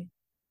apparently,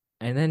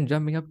 and then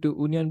jumping up to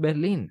Union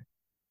Berlin.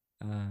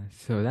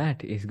 So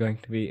that is going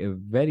to be a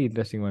very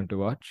interesting one to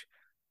watch.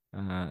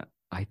 Uh,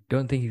 I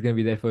don't think he's going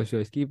to be their first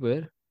choice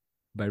keeper,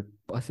 but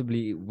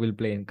possibly will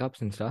play in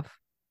cups and stuff.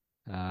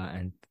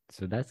 And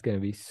so that's going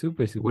to be It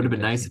super would have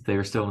been nice interesting. if they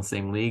were still in the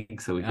same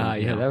league so we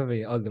can, Yeah, that would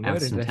be all the more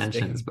have some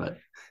tensions, interesting. but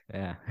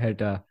Yeah,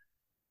 Hertha,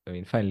 I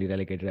mean, finally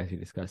relegated as we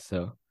discussed.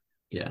 So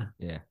yeah.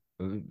 yeah.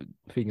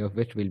 Speaking of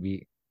which, we'll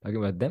be talking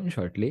about them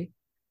shortly.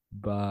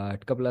 But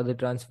a couple other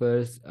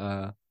transfers.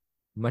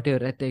 Matteo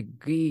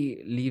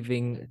Retegui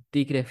leaving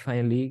Tigre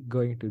finally,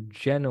 going to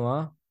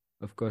Genoa.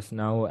 Of course,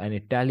 now an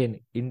Italian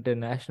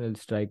international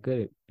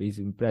striker. He's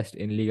impressed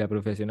in Liga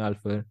Professional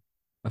for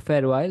a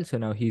fair while. So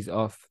now he's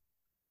off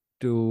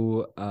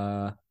to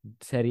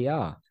Serie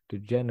A, to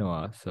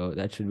Genoa. So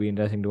that should be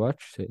interesting to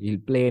watch. So he'll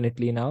play in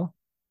Italy now.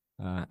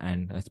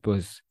 And I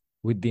suppose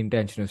with the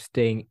intention of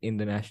staying in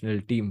the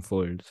national team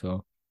fold.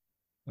 So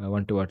I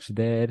want to watch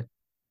there.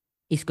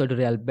 Isco to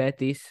Real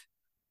Betis,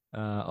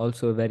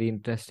 also a very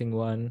interesting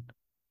one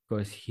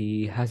because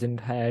he hasn't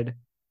had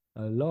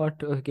a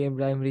lot of game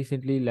time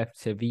recently. Left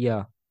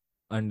Sevilla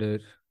under,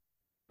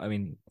 I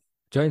mean,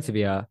 joined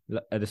Sevilla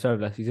at the start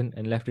of last season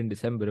and left in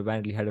December.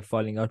 Apparently, had a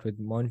falling out with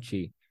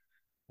Monchi,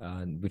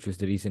 which was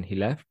the reason he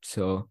left.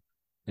 So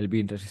it'll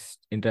be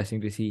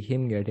interesting to see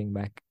him getting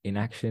back in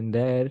action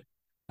there.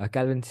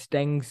 Calvin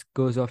Stengs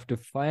goes off to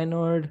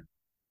Feyenoord.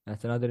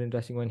 That's another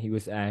interesting one. He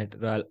was at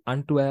Royal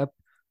Antwerp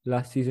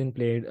last season,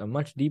 played a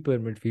much deeper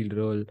midfield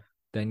role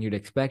than you'd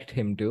expect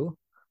him to.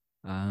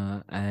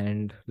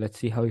 And let's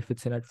see how he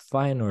fits in at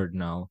Feyenoord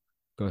now.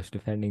 Of course,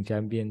 defending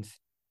champions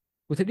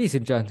with a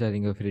decent chance, I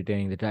think, of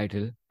retaining the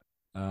title,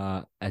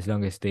 as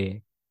long as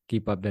they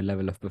keep up their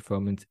level of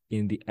performance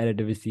in the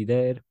Eredivisie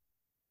there.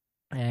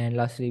 And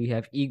lastly, we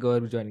have Igor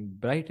joining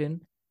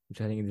Brighton,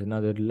 which I think is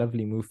another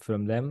lovely move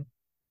from them.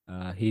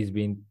 He's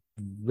been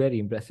very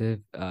impressive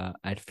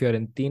at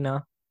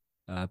Fiorentina,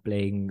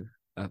 playing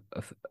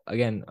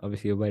again,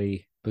 obviously, a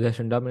very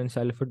possession dominant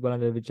style of football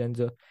under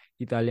Vincenzo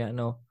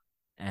Italiano,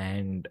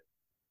 and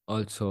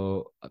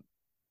also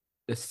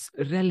it's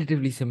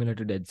relatively similar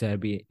to De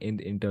Zerbi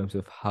in terms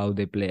of how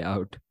they play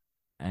out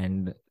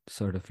and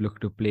sort of look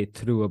to play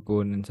through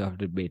opponents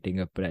after baiting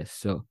a press.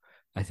 So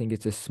I think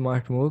it's a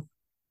smart move.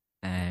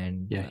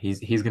 And Yeah, he's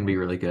going to be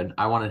really good.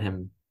 I wanted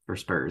him for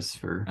Spurs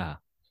for ah,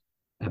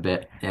 a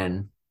bit,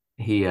 and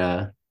he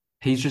uh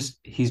he's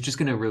just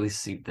going to really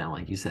suit them,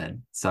 like you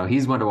said. So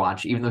he's one to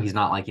watch, even though he's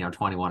not like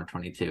 21 or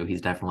 22.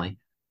 He's definitely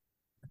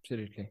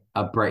absolutely.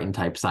 a Brighton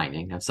type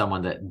signing of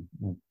someone that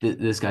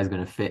this guy's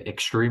going to fit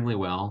extremely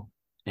well.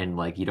 And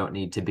like you don't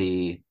need to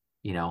be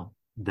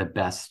the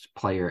best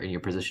player in your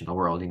position in the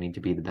world. You need to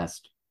be the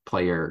best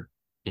player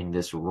in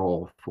this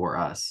role for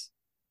us,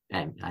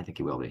 and I think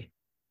he will be.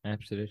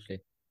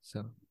 Absolutely.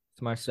 So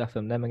smart stuff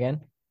from them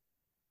again.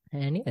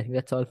 And yeah, I think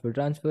that's all for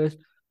transfers.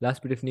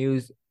 Last bit of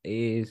news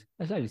is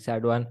a slightly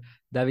sad one.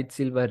 David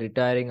Silva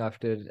retiring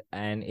after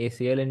an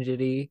ACL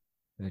injury,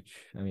 which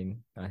I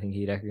mean, I think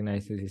he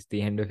recognizes it's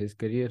the end of his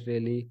career,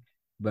 really.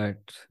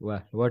 But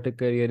well, what a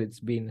career it's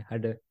been.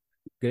 Had a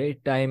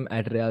great time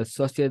at Real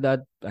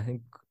Sociedad. I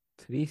think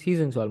 3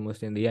 seasons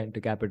almost in the end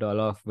to cap it all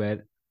off,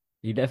 where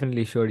he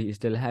definitely showed he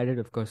still had it.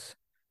 Of course,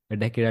 a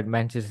decade at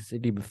Manchester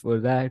City before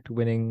that,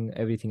 winning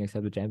everything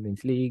except the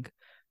Champions League,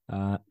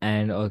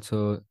 and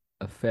also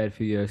a fair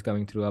few years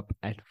coming through up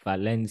at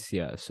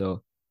Valencia.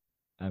 So,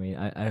 I mean,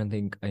 I don't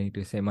think I need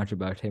to say much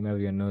about him.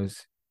 Everyone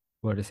knows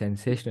what a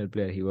sensational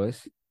player he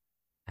was.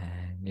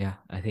 And yeah,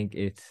 I think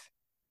is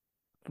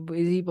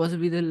he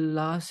possibly the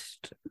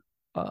last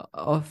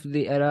of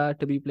the era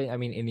to be playing? I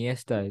mean,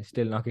 Iniesta is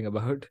still knocking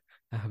about.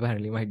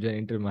 Apparently, might join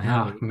Inter Oh,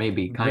 Miami,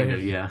 maybe, kind but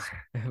of, yeah.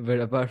 but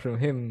apart from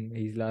him,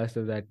 he's last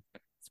of that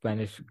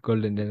Spanish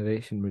golden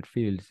generation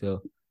midfield.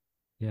 So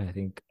yeah, I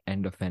think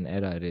end of an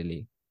era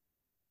really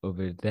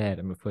over there.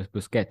 I mean, first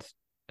Busquets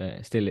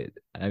still is.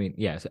 I mean,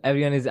 yeah. So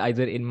everyone is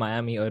either in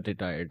Miami or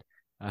retired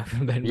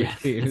from that Yeah,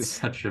 it's midfield.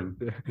 such a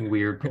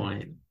weird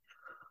point.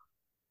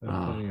 Oh,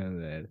 Funny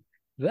on there.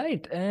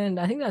 Right, and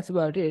I think that's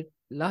about it.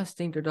 Last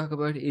thing to talk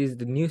about is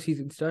the new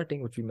season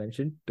starting, which we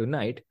mentioned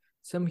tonight.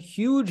 Some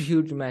huge,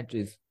 huge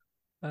matches.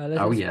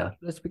 oh yeah.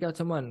 Let's pick out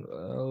someone.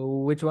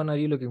 Which one are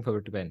you looking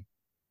forward to, Ben?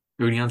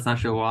 Union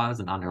Saint-Gilloise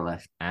and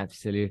Anderlecht.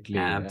 Absolutely,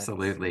 that's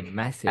Absolutely.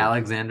 massive.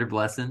 Alexander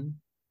Blessin.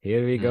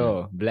 Here we Mm,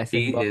 go.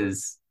 Blessing he ball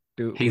is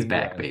to he's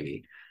back, Union.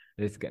 baby.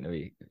 It's gonna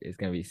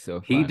be so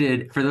He fun.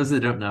 did, for those that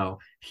don't know,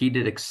 he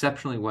did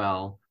exceptionally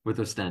well with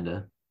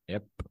Ostenda.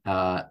 Yep.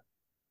 Uh,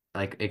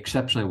 like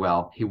exceptionally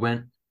well. He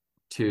went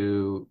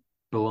to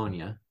Bologna,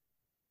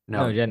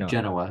 No, no, Genoa.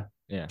 Genoa.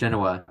 Yeah.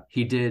 Genoa.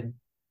 He did,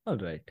 All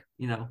right.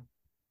 you know,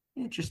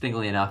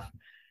 interestingly enough,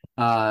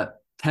 uh,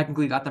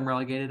 technically got them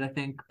relegated, I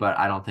think, but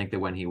I don't think that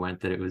when he went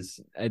that it was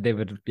They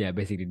were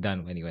basically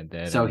done when he went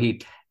there, so and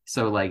he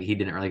so like he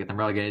didn't really get them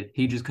relegated.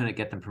 He just couldn't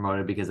get them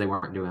promoted because they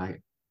weren't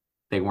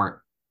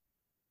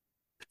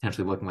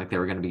potentially looking like they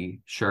were going to be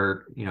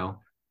sure, fire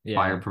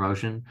yeah,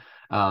 promotion.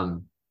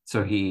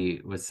 So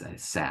he was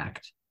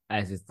sacked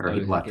as is or he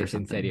always the left or case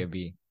in Serie something.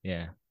 B.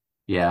 Yeah.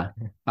 Yeah.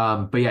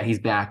 But yeah, he's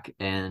back,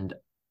 and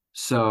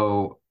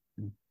so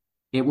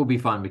it will be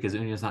fun because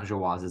Union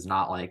Saint-Gilloise is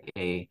not like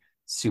a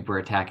super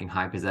attacking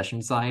high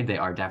possession side. They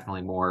are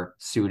definitely more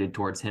suited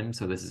towards him.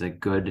 So this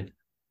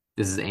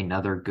is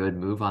another good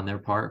move on their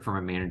part from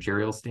a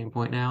managerial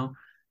standpoint now.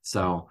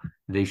 So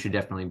they should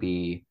definitely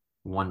be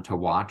one to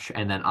watch.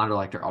 And then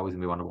Anderlecht are always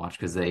gonna be one to watch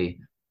because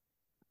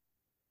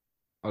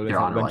Always they're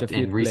have a bunch of Anderlecht.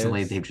 And youth recently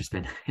players. they've just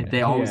been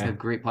they always Yeah. have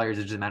great players.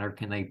 It's just a matter of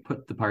can they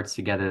put the parts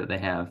together that they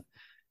have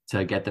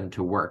to get them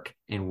to work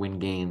and win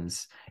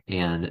games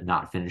and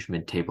not finish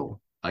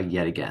mid-table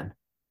yet again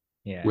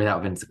Yeah.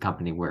 without Vincent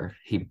Company, where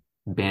he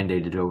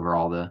band-aided over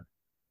all the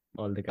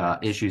All the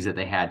cracks. issues that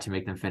they had to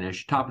make them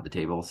finish top of the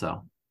table.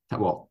 So,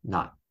 well,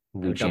 not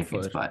league Top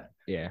champions, four. but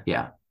Yeah.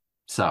 yeah.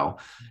 So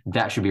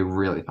that should be a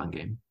really fun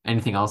game.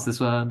 Anything else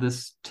I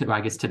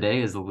guess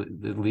today is the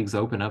league's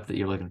open up that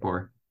you're looking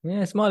for?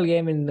 Yeah, small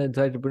game in the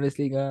Zweite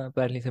Bundesliga.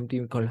 Apparently, some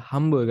team called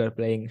Hamburg are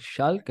playing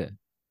Schalke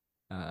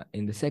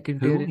in the second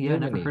tier Who? in Yeah,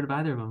 never heard Germany. of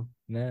either of them.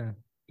 No,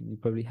 you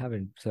probably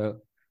haven't.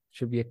 So,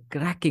 should be a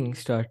cracking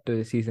start to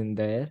the season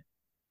there.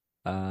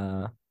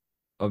 Uh,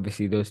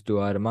 Obviously, those two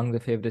are among the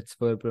favorites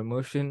for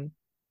promotion.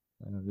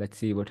 Let's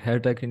see what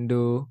Hertha can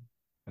do.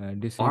 Are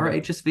Düsseldorf.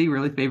 HSV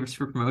really favorites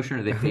for promotion,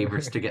 or are they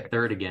favorites to get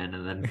third again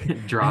and then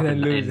And drop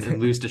then lose.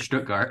 and lose to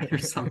Stuttgart or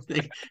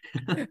something?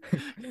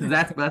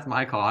 That's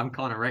my call. I'm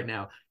calling it right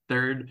now.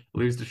 Third,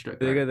 lose to Stuttgart.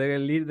 They're gonna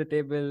lead the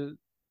table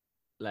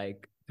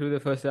like through the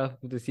first half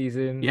of the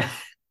season, Yeah.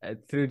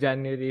 through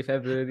January,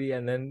 February,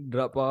 and then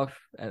drop off,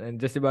 and then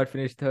just about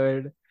finish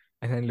third,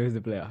 and then lose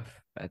the playoff.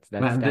 That's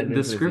Man, the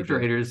standard script procedure.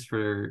 writers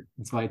for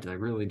Zweite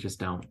really just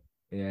don't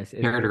Yes,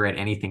 care to write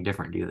anything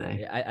different, do they?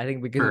 yeah, I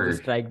think because of the For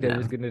strike, they're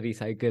just them. gonna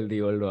recycle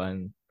the old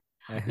one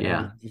and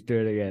Yeah. just do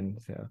it again.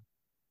 So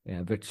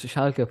yeah, but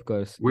Schalke, of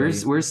course,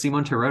 Where's very where's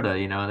Simon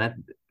Terodde? That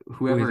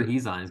who is whoever it?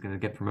 he's on is going to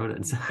get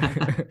promoted.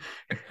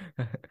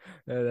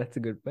 That's a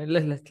good point.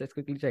 Let's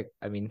quickly check.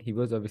 I mean, he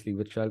was obviously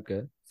with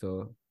Schalke,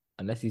 so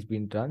unless he's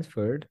been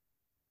transferred,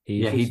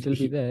 he Yeah, should he still be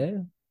he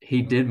there.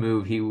 he Uh, did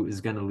move. He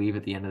was going to leave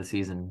at the end of the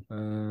season.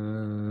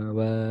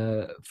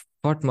 well,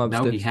 Fortmob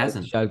No, still he starts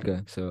hasn't.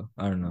 Schalke, so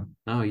I don't know.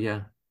 Oh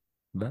yeah.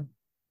 But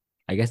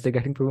I guess they're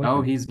getting Oh,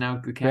 promoted. he's now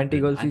the 20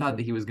 captain. goal I thought that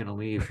season. he was going to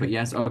leave, but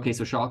yes. Okay,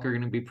 so Schalke are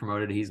going to be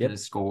promoted. He's going to Yep.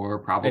 score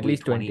At probably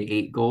least 20.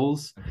 28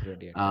 goals.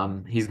 20, yeah.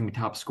 He's going to be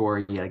top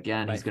scorer yet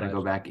again. By He's going to go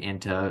far. back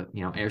into,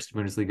 Erste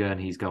Bundesliga,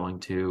 and he's going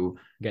to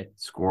Get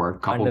score a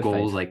couple under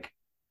goals. 5. Like,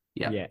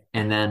 yeah, Yeah.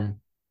 and then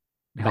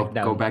he'll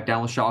Back go down. back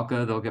down with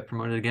Schalke. They'll get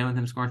promoted again with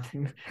him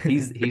scoring.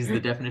 He's the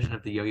definition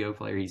of the yo-yo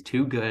player. He's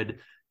too good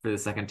for the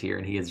second tier,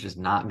 and he is just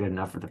not good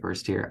enough for the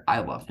first tier. I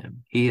love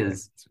him.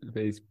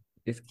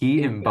 It's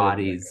He incredible.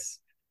 embodies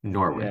Yeah.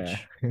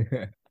 Norwich.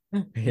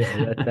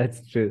 Yeah,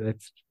 that's true.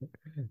 That's true.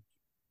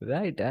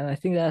 Right, and I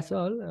think that's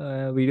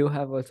all. We do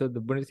have also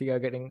the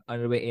Bundesliga getting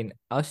underway in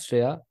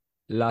Austria.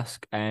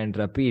 Lask and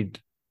Rapid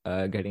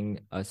getting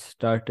us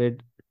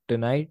started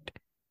tonight.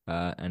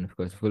 And of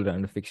course, full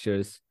round of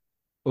fixtures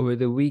over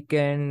the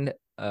weekend.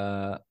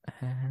 And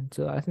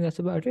so I think that's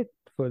about it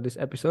for this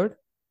episode.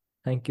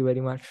 Thank you very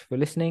much for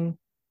listening.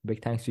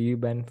 Big thanks to you,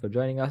 Ben, for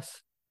joining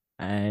us.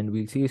 And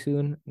we'll see you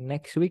soon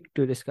next week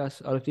to discuss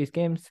all of these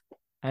games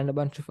and a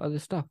bunch of other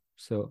stuff.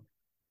 So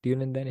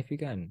tune in then if you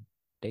can.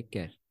 Take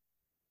care.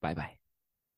 Bye bye.